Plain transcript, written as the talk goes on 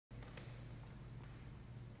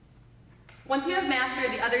Once you have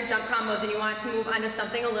mastered the other jump combos and you want to move on to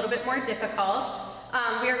something a little bit more difficult,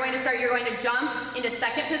 you're going to jump into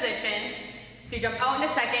second position. So you jump out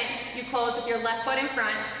into second, you close with your left foot in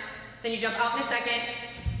front, then you jump out into second,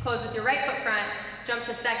 close with your right foot front, jump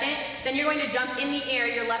to second, then you're going to jump in the air,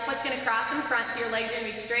 your left foot's going to cross in front so your legs are going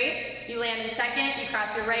to be straight, you land in second, you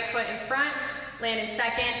cross your right foot in front, land in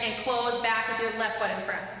second, and close back with your left foot in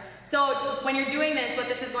front. So when you're doing this, what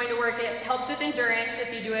this is going to work, it helps with endurance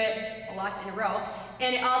if you do it a lot in a row,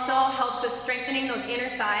 and it also helps with strengthening those inner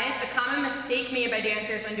thighs. A common mistake made by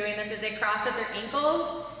dancers when doing this is they cross at their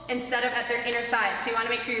ankles instead of at their inner thighs. So you want to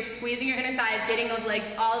make sure you're squeezing your inner thighs, getting those legs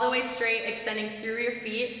all the way straight, extending through your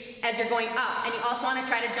feet as you're going up. And you also want to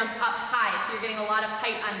try to jump up high, so you're getting a lot of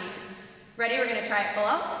height on these. Ready? We're going to try it full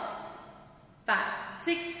out. 5,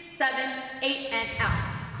 6, 7, 8, and out.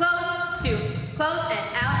 Close, 2, close,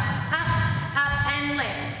 and out, up, up, and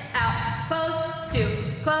land.